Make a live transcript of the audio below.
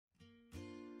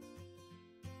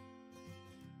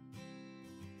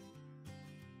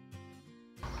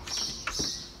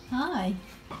Hi,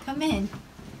 come in.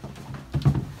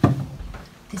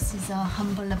 This is our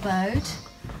humble abode,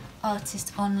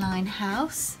 artist online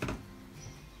house.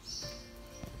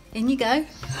 In you go.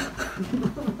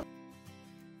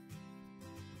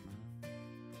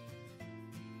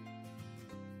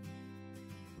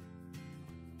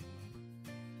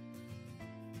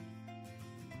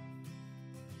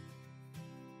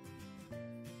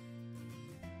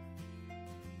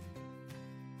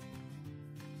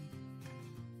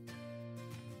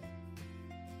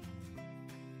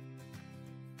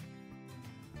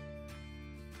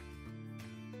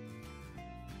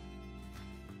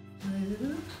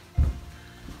 Move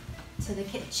to the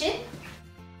kitchen.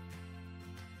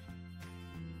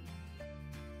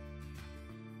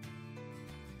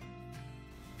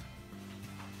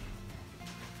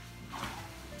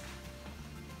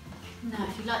 Now,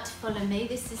 if you'd like to follow me,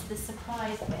 this is the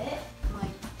surprise bit, my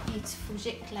beautiful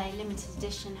Giclée limited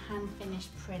edition hand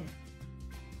finished print.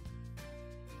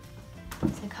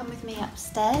 So come with me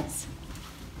upstairs,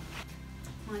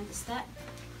 mind the step.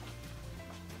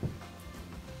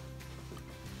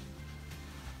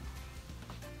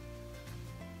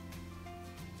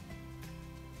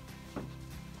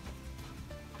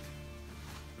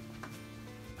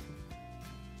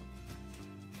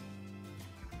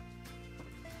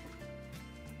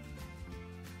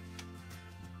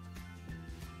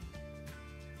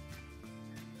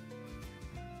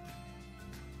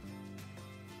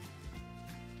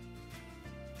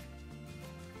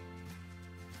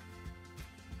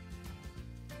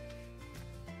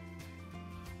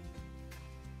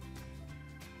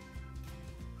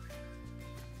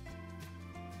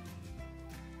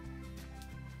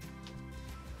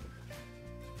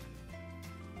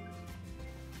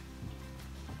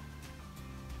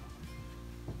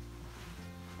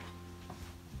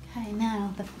 Okay,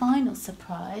 now the final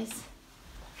surprise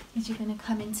is you're going to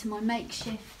come into my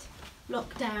makeshift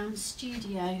lockdown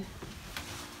studio.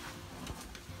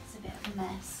 It's a bit of a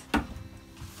mess,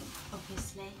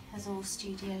 obviously, as all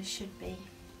studios should be.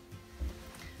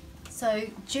 So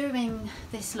during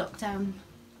this lockdown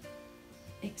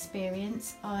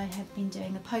experience, I have been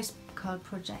doing a postcard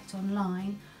project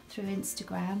online through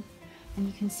Instagram. And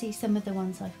you can see some of the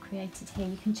ones I've created here.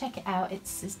 You can check it out.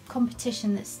 It's a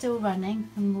competition that's still running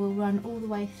and will run all the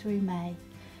way through May.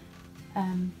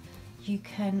 You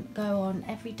can go on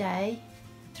every day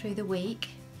through the week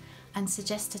and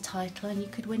suggest a title and you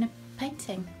could win a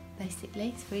painting, basically.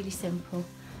 It's really simple.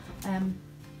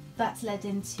 That's led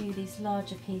into these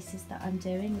larger pieces that I'm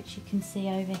doing, which you can see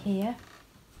over here.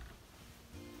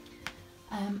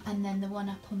 And then the one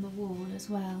up on the wall as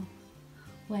well,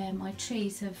 where my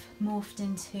trees have morphed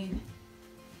into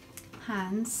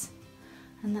hands,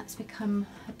 and that's become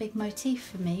a big motif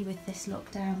for me with this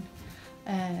lockdown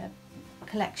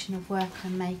collection of work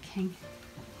I'm making.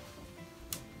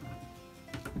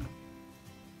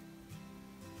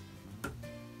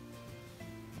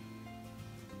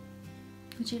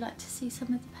 Would you like to see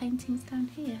some of the paintings down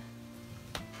here?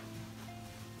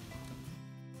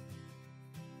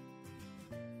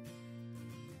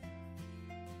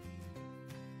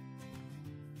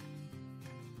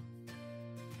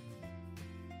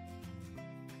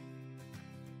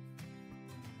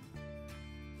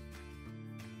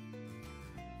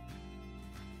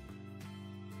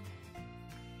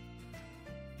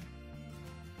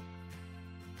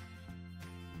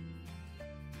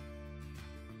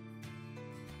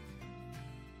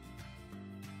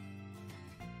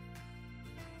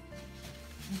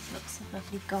 There's lots of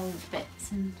lovely gold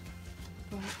bits and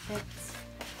bright bits.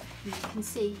 And you can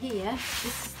see here, this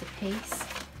is the piece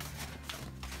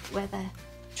where the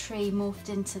tree morphed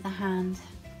into the hand.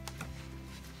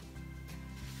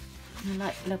 And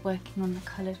I like working on the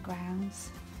coloured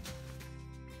grounds.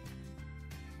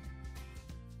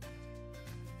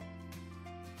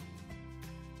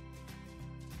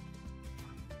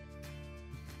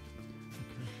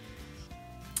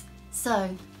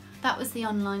 So that was the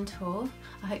online tour.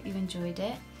 I hope you enjoyed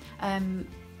it.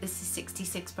 This is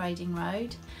 66 Braiding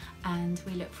Road and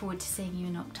we look forward to seeing you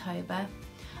in October.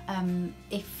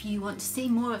 If you want to see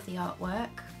more of the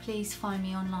artwork, please find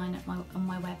me online on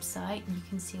my website and you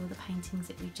can see all the paintings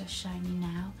that we've just shown you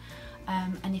now.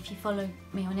 And if you follow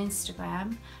me on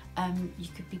Instagram, you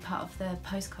could be part of the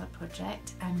postcard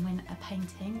project and win a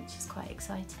painting, which is quite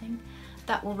exciting.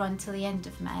 That will run till the end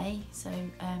of May, so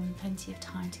plenty of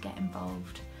time to get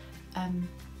involved.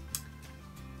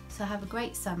 So have a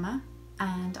great summer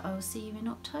and I will see you in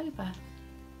October.